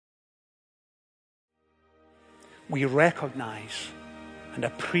we recognize and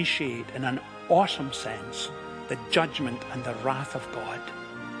appreciate in an awesome sense the judgment and the wrath of God.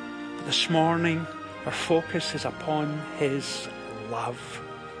 But this morning, our focus is upon His love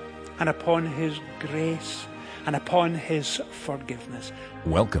and upon His grace and upon His forgiveness.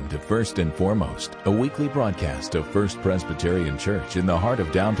 Welcome to First and Foremost, a weekly broadcast of First Presbyterian Church in the heart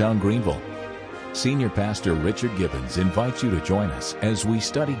of downtown Greenville. Senior Pastor Richard Gibbons invites you to join us as we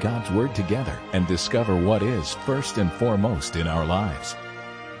study God's Word together and discover what is first and foremost in our lives.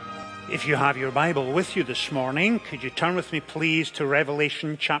 If you have your Bible with you this morning, could you turn with me please to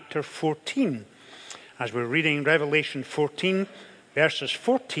Revelation chapter 14, as we're reading Revelation 14, verses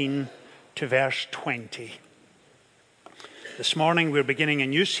 14 to verse 20. This morning we're beginning a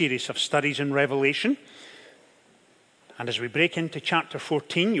new series of studies in Revelation. And as we break into chapter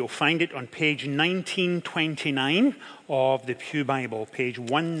 14, you'll find it on page 1929 of the Pew Bible, page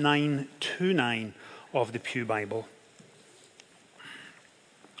 1929 of the Pew Bible.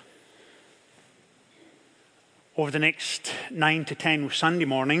 Over the next 9 to 10 Sunday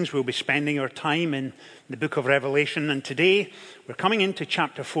mornings, we'll be spending our time in the book of Revelation. And today, we're coming into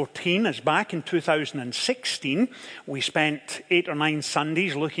chapter 14, as back in 2016, we spent 8 or 9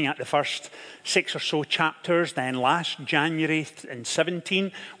 Sundays looking at the first 6 or so chapters. Then last January in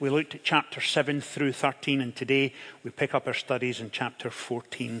 17, we looked at chapter 7 through 13. And today, we pick up our studies in chapter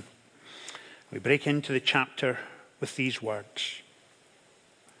 14. We break into the chapter with these words.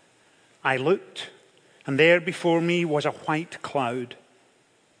 I looked, and there before me was a white cloud,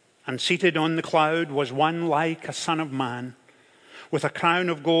 and seated on the cloud was one like a son of man, with a crown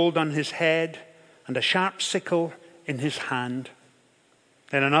of gold on his head and a sharp sickle in his hand.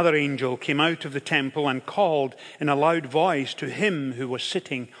 Then another angel came out of the temple and called in a loud voice to him who was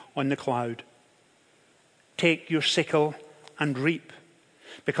sitting on the cloud, "Take your sickle and reap,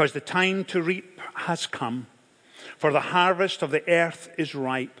 because the time to reap has come, for the harvest of the earth is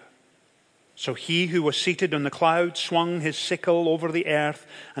ripe." So he who was seated on the cloud swung his sickle over the earth,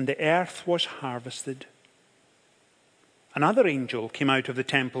 and the earth was harvested. Another angel came out of the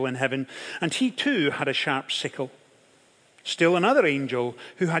temple in heaven, and he too had a sharp sickle. Still another angel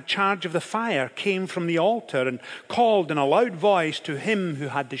who had charge of the fire came from the altar and called in a loud voice to him who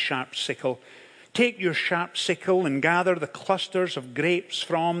had the sharp sickle, "Take your sharp sickle and gather the clusters of grapes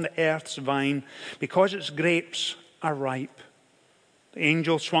from the earth's vine, because its grapes are ripe." The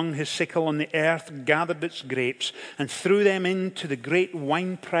angel swung his sickle on the earth, gathered its grapes, and threw them into the great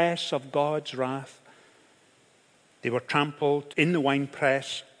winepress of God's wrath. They were trampled in the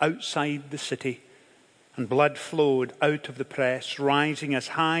winepress outside the city, and blood flowed out of the press, rising as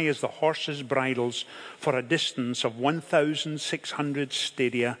high as the horses' bridles for a distance of 1,600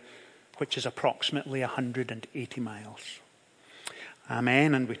 stadia, which is approximately 180 miles.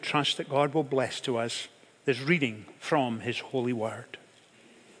 Amen, and we trust that God will bless to us this reading from His holy word.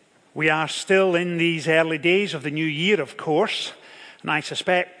 We are still in these early days of the new year, of course, and I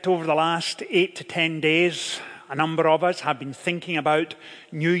suspect over the last 8 to 10 days, a number of us have been thinking about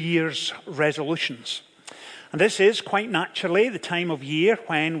New Year's resolutions. And this is quite naturally the time of year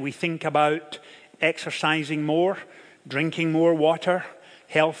when we think about exercising more, drinking more water,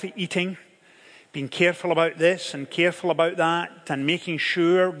 healthy eating, being careful about this and careful about that, and making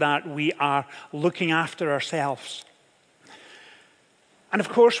sure that we are looking after ourselves. And of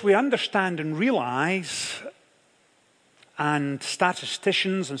course, we understand and realize, and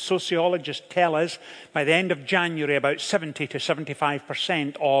statisticians and sociologists tell us, by the end of January, about 70 to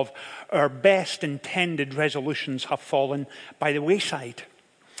 75% of our best intended resolutions have fallen by the wayside.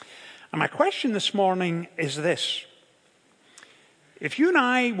 And my question this morning is this. If you and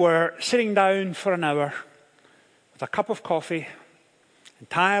I were sitting down for an hour with a cup of coffee,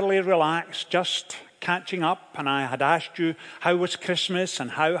 entirely relaxed, just catching up, and I had asked you, how was Christmas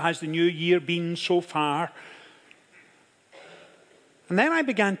and how has the new year been so far? And then I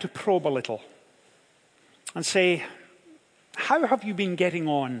began to probe a little and say, how have you been getting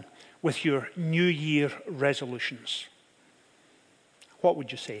on with your New Year resolutions? What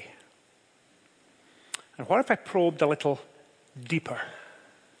would you say? And what if I probed a little deeper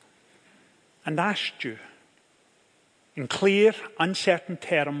and asked you in clear, uncertain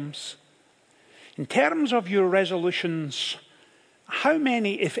terms, in terms of your resolutions, how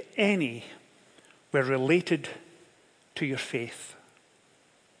many, if any, were related to your faith?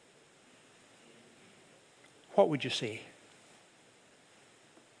 What would you say?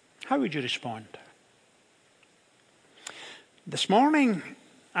 How would you respond? This morning,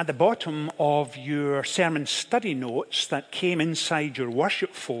 at the bottom of your sermon study notes that came inside your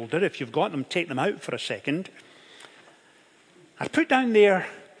worship folder, if you've got them, take them out for a second. I've put down there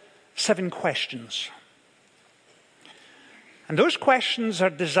 7 questions. And those questions are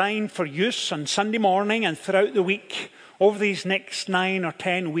designed for use on Sunday morning and throughout the week over these next 9 or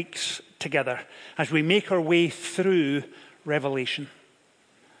 10 weeks together as we make our way through Revelation.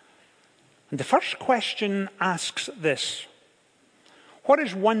 And the first question asks this: what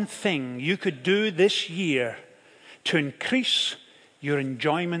is one thing you could do this year to increase your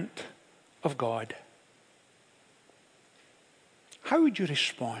enjoyment of God? How would you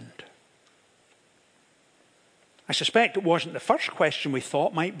respond? I suspect it wasn't the first question we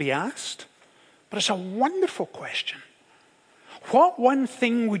thought might be asked, but it's a wonderful question. What one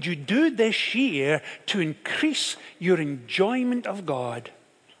thing would you do this year to increase your enjoyment of God?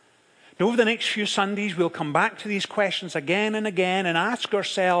 And over the next few Sundays, we'll come back to these questions again and again and ask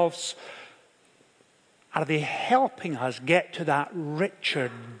ourselves, are they helping us get to that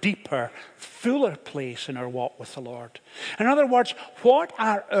richer, deeper, fuller place in our walk with the Lord? In other words, what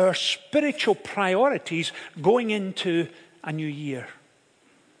are our spiritual priorities going into a new year?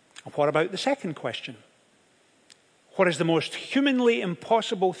 And what about the second question? What is the most humanly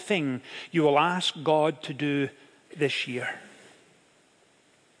impossible thing you will ask God to do this year?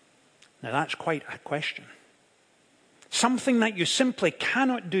 Now that's quite a question. Something that you simply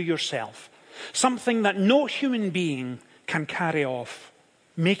cannot do yourself. Something that no human being can carry off,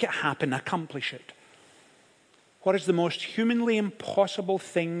 make it happen, accomplish it. What is the most humanly impossible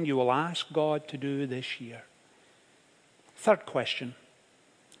thing you will ask God to do this year? Third question.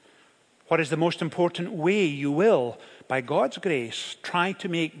 What is the most important way you will, by God's grace, try to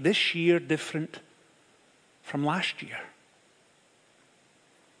make this year different from last year?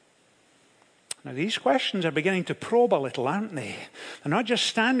 Now, these questions are beginning to probe a little, aren't they? They're not just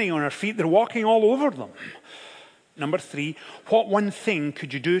standing on our feet, they're walking all over them. Number 3, what one thing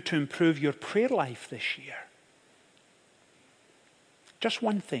could you do to improve your prayer life this year? Just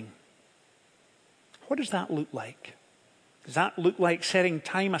one thing. What does that look like? Does that look like setting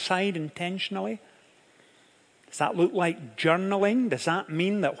time aside intentionally? Does that look like journaling? Does that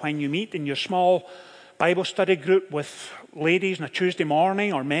mean that when you meet in your small Bible study group with ladies on a Tuesday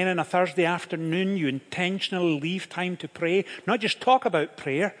morning or men on a Thursday afternoon, you intentionally leave time to pray? Not just talk about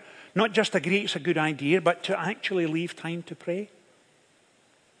prayer, not just agree it's a good idea, but to actually leave time to pray?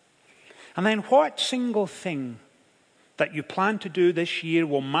 And then what single thing that you plan to do this year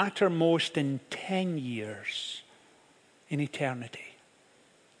will matter most in 10 years in eternity?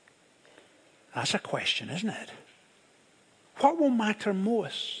 That's a question, isn't it? What will matter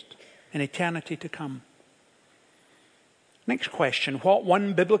most in eternity to come? Next question. What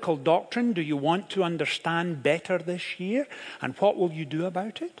one biblical doctrine do you want to understand better this year? And what will you do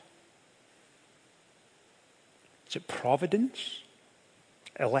about it? Is it providence?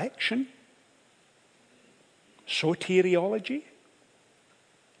 Election? Soteriology?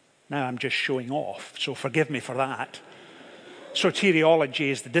 Now I'm just showing off, so forgive me for that. Soteriology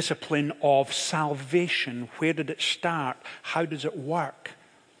is the discipline of salvation. Where did it start? How does it work?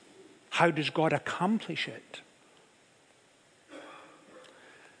 How does God accomplish it?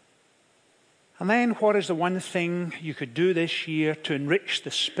 And then what is the one thing you could do this year to enrich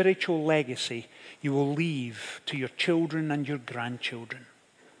the spiritual legacy you will leave to your children and your grandchildren?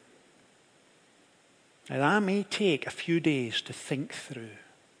 Now that may take a few days to think through.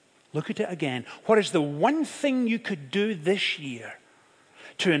 Look at it again. What is the one thing you could do this year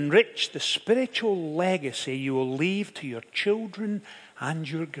to enrich the spiritual legacy you will leave to your children and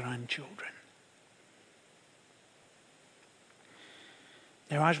your grandchildren?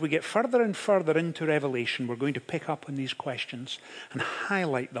 Now, as we get further and further into Revelation, we're going to pick up on these questions and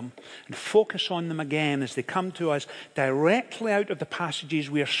highlight them and focus on them again as they come to us directly out of the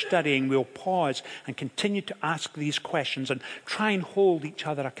passages we are studying. We'll pause and continue to ask these questions and try and hold each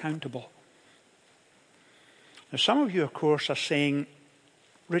other accountable. Now, some of you, of course, are saying,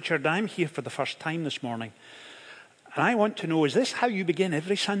 Richard, I'm here for the first time this morning, and I want to know, is this how you begin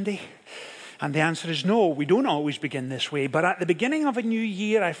every Sunday? And the answer is no, we don't always begin this way. But at the beginning of a new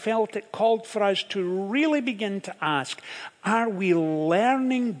year, I felt it called for us to really begin to ask, are we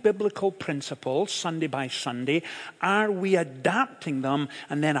learning biblical principles Sunday by Sunday? Are we adapting them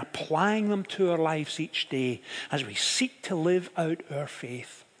and then applying them to our lives each day as we seek to live out our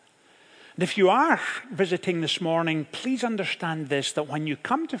faith? And if you are visiting this morning, please understand this, that when you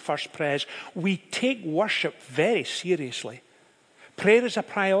come to First Pres, we take worship very seriously. Prayer is a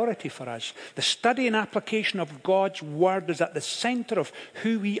priority for us. The study and application of God's Word is at the center of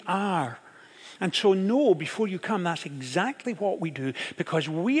who we are. And so know before you come, that's exactly what we do, because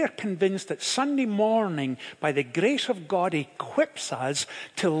we are convinced that Sunday morning, by the grace of God, equips us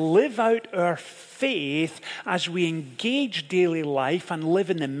to live out our faith as we engage daily life and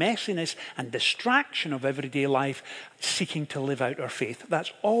live in the messiness and distraction of everyday life, seeking to live out our faith.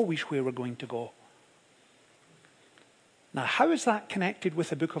 That's always where we're going to go. Now, how is that connected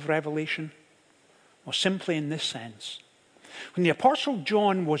with the book of Revelation? Well, simply in this sense. When the Apostle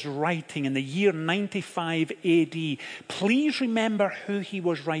John was writing in the year 95 AD, please remember who he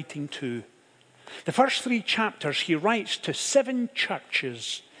was writing to. The first 3 chapters, he writes to 7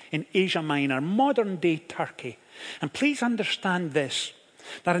 churches in Asia Minor, modern-day Turkey. And please understand this,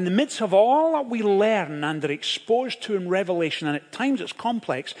 that in the midst of all that we learn and are exposed to in Revelation, and at times it's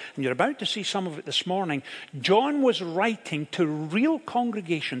complex, and you're about to see some of it this morning, John was writing to real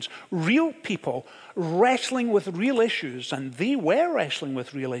congregations, real people, wrestling with real issues, and they were wrestling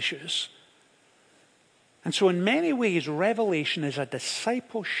with real issues. And so in many ways, Revelation is a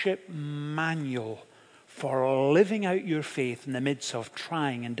discipleship manual for living out your faith in the midst of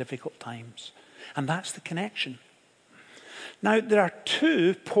trying and difficult times. And that's the connection. Now, there are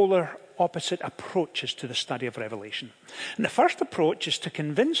 2 polar opposite approaches to the study of Revelation. And the first approach is to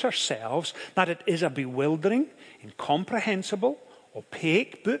convince ourselves that it is a bewildering, incomprehensible,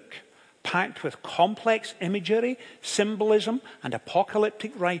 opaque book, packed with complex imagery, symbolism, and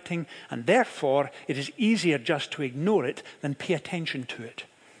apocalyptic writing, and therefore it is easier just to ignore it than pay attention to it.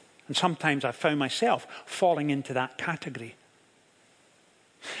 And sometimes I've found myself falling into that category.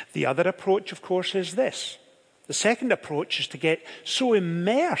 The other approach, of course, is this. The second approach is to get so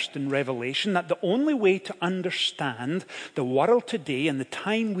immersed in Revelation that the only way to understand the world today and the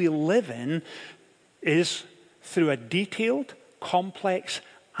time we live in is through a detailed, complex,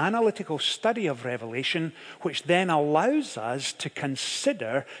 analytical study of Revelation, which then allows us to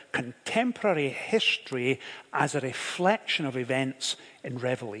consider contemporary history as a reflection of events in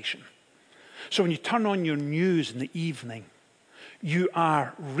Revelation. So when you turn on your news in the evening, you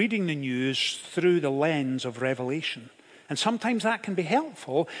are reading the news through the lens of Revelation. And sometimes that can be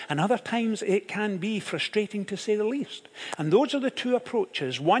helpful, and other times it can be frustrating, to say the least. And those are the 2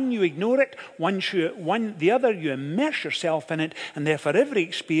 approaches. One, you ignore it. The other, you immerse yourself in it. And therefore, every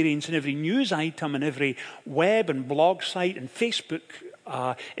experience and every news item and every web and blog site and Facebook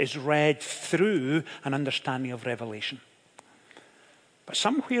is read through an understanding of Revelation. But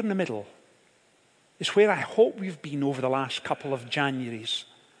somewhere in the middle is where I hope we've been over the last couple of Januaries,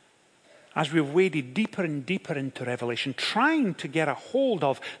 as we've waded deeper and deeper into Revelation, trying to get a hold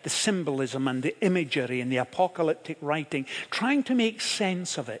of the symbolism and the imagery and the apocalyptic writing, trying to make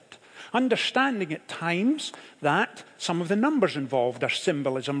sense of it, understanding at times that some of the numbers involved are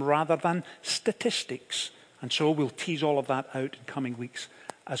symbolism rather than statistics. And so we'll tease all of that out in coming weeks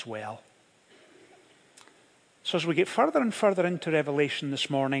as well. So as we get further and further into Revelation this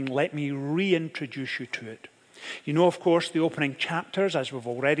morning, let me reintroduce you to it. You know, of course, the opening chapters, as we've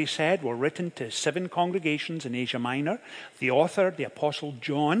already said, were written to 7 congregations in Asia Minor. The author, the Apostle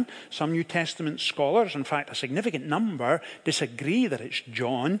John, some New Testament scholars, in fact, a significant number, disagree that it's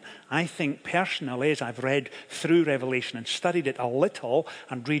John. I think personally, as I've read through Revelation and studied it a little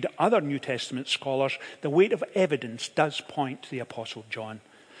and read other New Testament scholars, the weight of evidence does point to the Apostle John.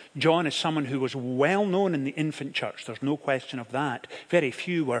 John is someone who was well known in the infant church. There's no question of that. Very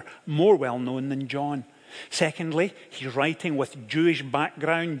few were more well known than John. Secondly, he's writing with Jewish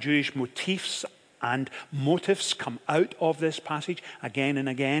background, Jewish motifs and motives come out of this passage again and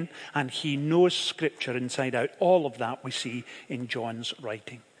again, and he knows Scripture inside out. All of that we see in John's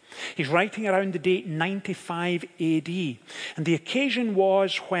writing. He's writing around the date 95 AD, and the occasion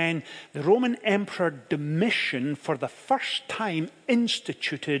was when the Roman Emperor Domitian for the first time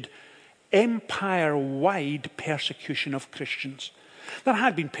instituted empire-wide persecution of Christians. There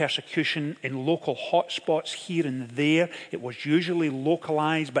had been persecution in local hotspots here and there. It was usually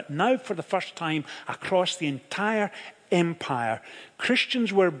localized, but now for the first time across the entire empire,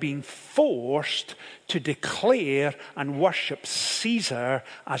 Christians were being forced to declare and worship Caesar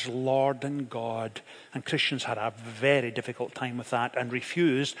as Lord and God. And Christians had a very difficult time with that and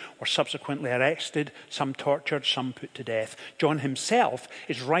refused, were subsequently arrested, some tortured, some put to death. John himself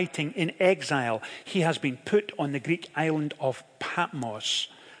is writing in exile. He has been put on the Greek island of Patmos,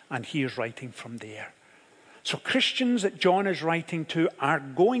 and he is writing from there. So Christians that John is writing to are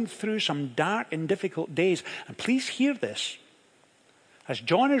going through some dark and difficult days. And please hear this. As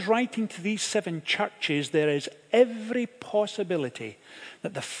John is writing to these 7 churches, there is every possibility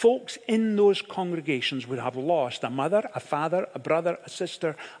that the folks in those congregations would have lost a mother, a father, a brother, a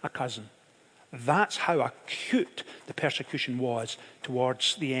sister, a cousin. That's how acute the persecution was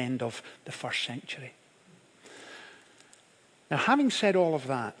towards the end of the first century. Now, having said all of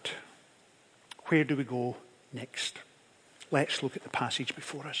that, where do we go next? Let's look at the passage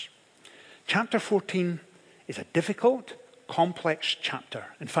before us. Chapter 14 is a difficult, complex chapter.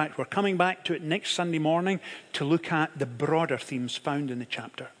 In fact, we're coming back to it next Sunday morning to look at the broader themes found in the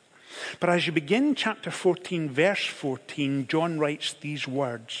chapter. But as you begin chapter 14, verse 14, John writes these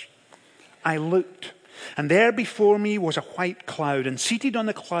words: I looked, and there before me was a white cloud, and seated on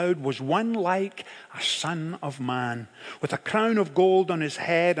the cloud was one like a son of man, with a crown of gold on his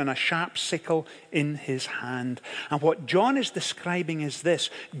head and a sharp sickle in his hand. And what John is describing is this.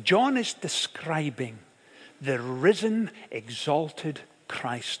 John is describing the risen, exalted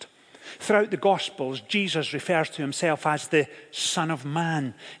Christ. Throughout the Gospels, Jesus refers to himself as the Son of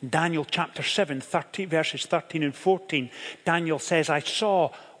Man. In Daniel chapter 7, verses 13 and 14, Daniel says, I saw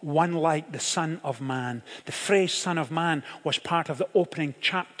one like the Son of Man. The phrase Son of Man was part of the opening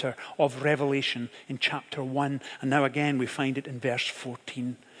chapter of Revelation in chapter 1. And now again we find it in verse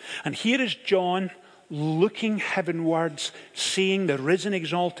 14. And here is John looking heavenwards, seeing the risen,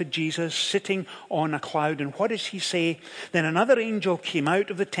 exalted Jesus sitting on a cloud. And what does he say? Then another angel came out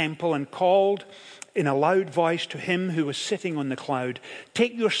of the temple and called in a loud voice to him who was sitting on the cloud,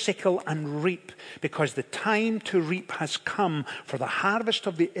 take your sickle and reap, because the time to reap has come, for the harvest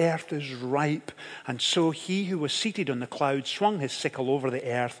of the earth is ripe. And so he who was seated on the cloud swung his sickle over the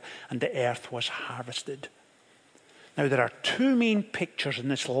earth, and the earth was harvested. Now, there are two main pictures in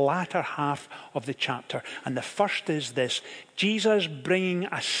this latter half of the chapter. And the first is this: Jesus bringing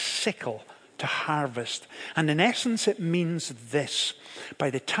a sickle to harvest. And in essence, it means this.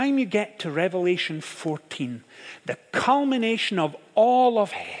 By the time you get to Revelation 14, the culmination of all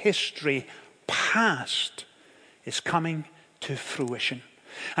of history past is coming to fruition.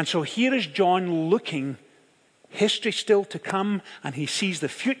 And so here is John looking, history still to come, and he sees the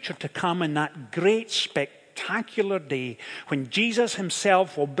future to come in that great spectacular day when Jesus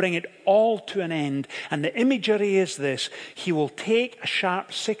himself will bring it all to an end. And the imagery is this: he will take a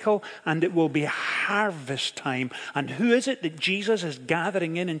sharp sickle and it will be harvest time. And who is it that Jesus is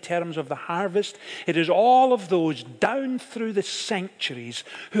gathering in terms of the harvest? It is all of those down through the centuries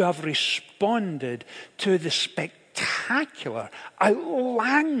who have responded to the spectacular,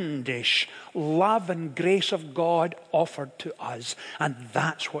 outlandish love and grace of God offered to us. And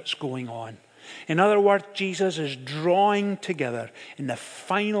that's what's going on. In other words, Jesus is drawing together in the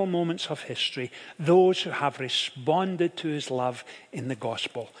final moments of history those who have responded to his love in the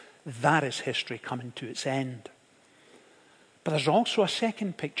gospel. That is history coming to its end. But there's also a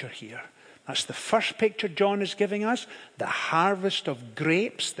second picture here. That's the first picture John is giving us, the harvest of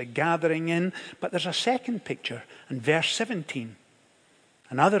grapes, the gathering in. But there's a second picture in verse 17.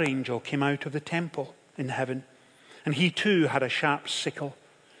 Another angel came out of the temple in heaven, and he too had a sharp sickle.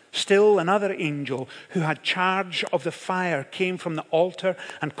 Still another angel who had charge of the fire came from the altar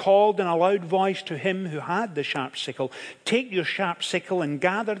and called in a loud voice to him who had the sharp sickle, take your sharp sickle and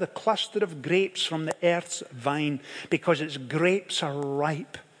gather the cluster of grapes from the earth's vine, because its grapes are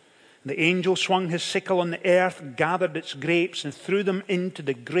ripe. The angel swung his sickle on the earth, gathered its grapes, and threw them into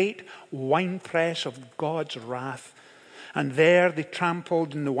the great winepress of God's wrath. And there they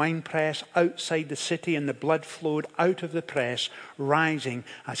trampled in the winepress outside the city, and the blood flowed out of the press, rising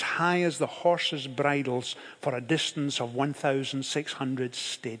as high as the horses' bridles for a distance of 1,600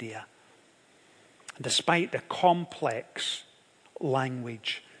 stadia. Despite the complex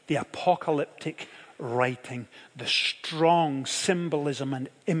language, the apocalyptic writing, the strong symbolism and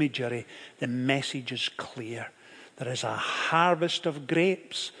imagery, the message is clear. There is a harvest of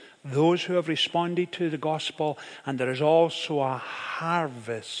grapes, those who have responded to the gospel, and there is also a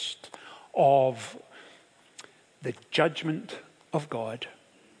harvest of the judgment of God.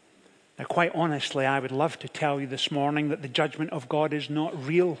 Now, quite honestly, I would love to tell you this morning that the judgment of God is not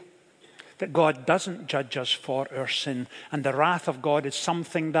real, that God doesn't judge us for our sin, and the wrath of God is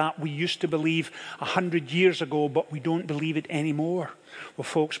something that we used to believe 100 years ago, but we don't believe it anymore. Well,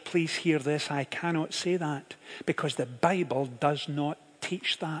 folks, please hear this. I cannot say that, because the Bible does not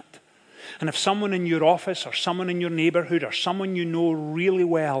teach that. And if someone in your office or someone in your neighborhood or someone you know really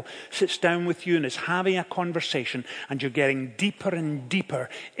well sits down with you and is having a conversation, and you're getting deeper and deeper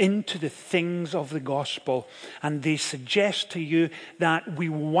into the things of the gospel, and they suggest to you that we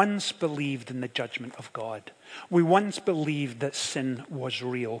once believed in the judgment of God, we once believed that sin was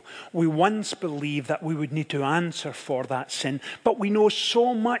real, we once believed that we would need to answer for that sin, but we know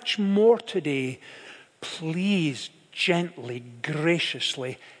so much more today, please gently,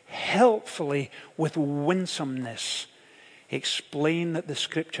 graciously, helpfully, with winsomeness, explain that the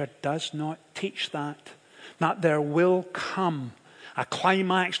Scripture does not teach that there will come a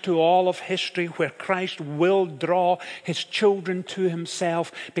climax to all of history where Christ will draw his children to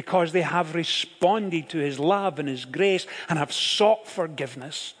himself because they have responded to his love and his grace and have sought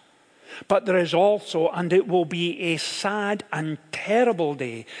forgiveness. But there is also, and it will be a sad and terrible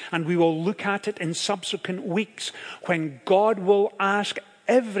day, and we will look at it in subsequent weeks, when God will ask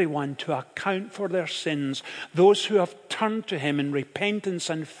everyone to account for their sins. Those who have turned to him in repentance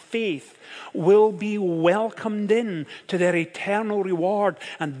and faith will be welcomed in to their eternal reward.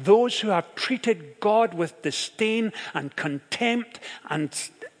 And those who have treated God with disdain and contempt and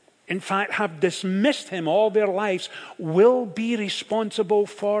in fact have dismissed him all their lives will be responsible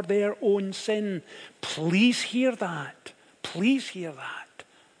for their own sin. Please hear that. Please hear that.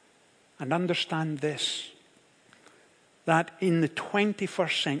 And understand this, that in the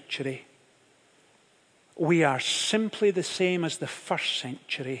 21st century, we are simply the same as the first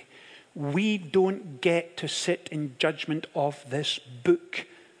century. We don't get to sit in judgment of this book.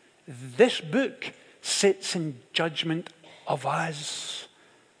 This book sits in judgment of us.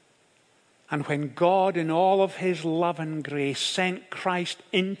 And when God, in all of his love and grace, sent Christ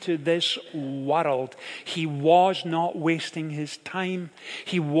into this world, he was not wasting his time.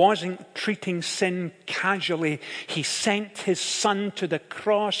 He wasn't treating sin casually. He sent his Son to the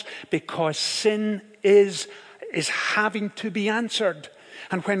cross because sin is having to be answered.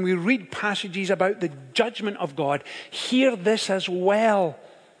 And when we read passages about the judgment of God, hear this as well.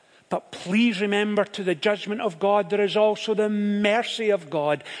 But please remember, to the judgment of God, there is also the mercy of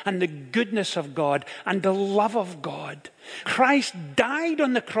God and the goodness of God and the love of God. Christ died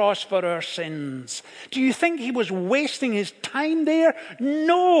on the cross for our sins. Do you think he was wasting his time there?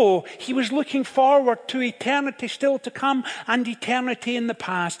 No, he was looking forward to eternity still to come and eternity in the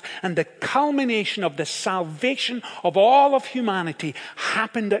past. And the culmination of the salvation of all of humanity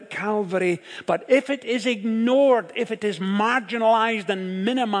happened at Calvary. But if it is ignored, if it is marginalized and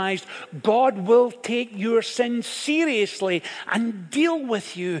minimized, God will take your sin seriously and deal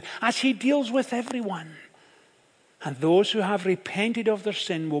with you as he deals with everyone. And those who have repented of their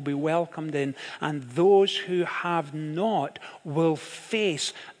sin will be welcomed in. And those who have not will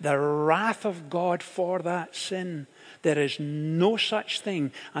face the wrath of God for that sin. There is no such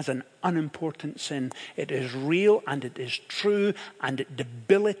thing as an unimportant sin. It is real and it is true and it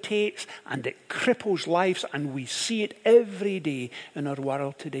debilitates and it cripples lives. And we see it every day in our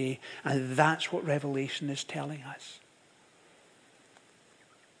world today. And that's what Revelation is telling us.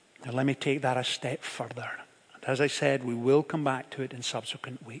 Now let me take that a step further. As I said, we will come back to it in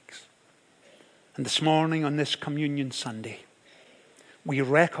subsequent weeks. And this morning on this Communion Sunday, we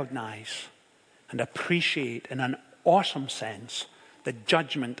recognize and appreciate in an awesome sense the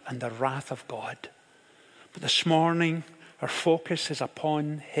judgment and the wrath of God. But this morning, our focus is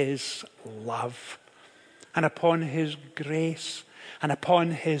upon his love and upon his grace and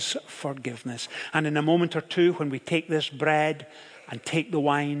upon his forgiveness. And in a moment or two, when we take this bread and take the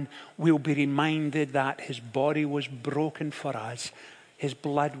wine, we'll be reminded that his body was broken for us. His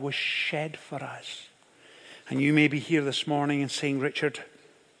blood was shed for us. And you may be here this morning and saying, Richard,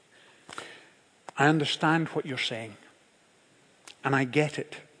 I understand what you're saying. And I get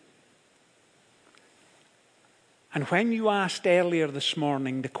it. And when you asked earlier this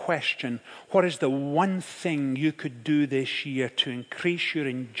morning the question, what is the one thing you could do this year to increase your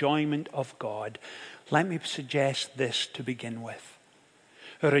enjoyment of God? Let me suggest this to begin with.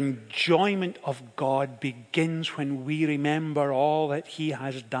 Our enjoyment of God begins when we remember all that he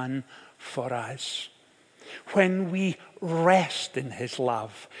has done for us. When we rest in his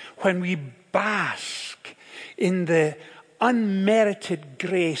love. When we bask in the unmerited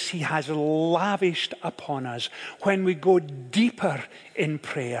grace he has lavished upon us. When we go deeper in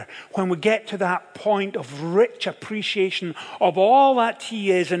prayer. When we get to that point of rich appreciation of all that he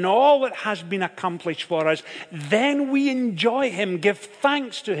is and all that has been accomplished for us. Then we enjoy him, give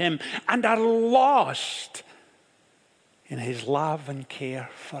thanks to him, and are lost in his love and care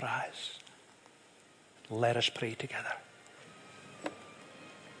for us. Let us pray together.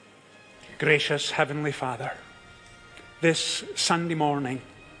 Gracious Heavenly Father, this Sunday morning,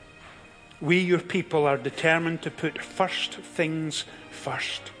 we, your people, are determined to put first things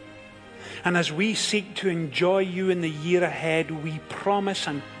first. And as we seek to enjoy you in the year ahead, we promise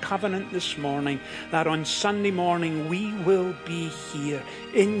and covenant this morning that on Sunday morning we will be here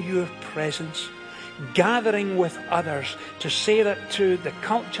in your presence, gathering with others to say that to the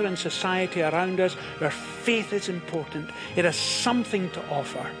culture and society around us, our faith is important. It has something to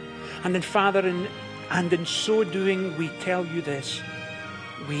offer. And then, Father, in so doing, we tell you this: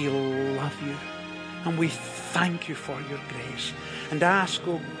 we love you. And we thank you for your grace and ask,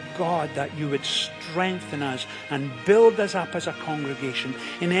 oh God, that you would strengthen us and build us up as a congregation.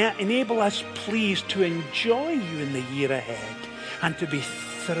 Enable us, please, to enjoy you in the year ahead and to be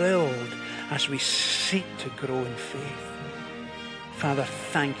thrilled as we seek to grow in faith. Father,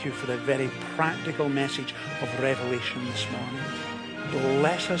 thank you for the very practical message of revelation this morning.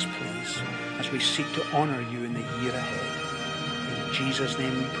 Bless us, please, as we seek to honor you in the year ahead. In Jesus'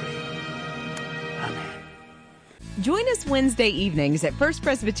 name we pray. Amen. Join us Wednesday evenings at First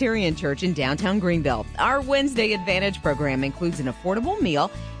Presbyterian Church in downtown Greenville. Our Wednesday Advantage program includes an affordable meal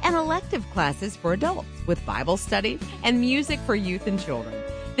and elective classes for adults with Bible study and music for youth and children.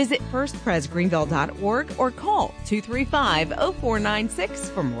 Visit firstpresgreenville.org or call 235-0496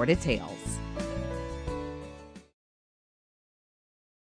 for more details.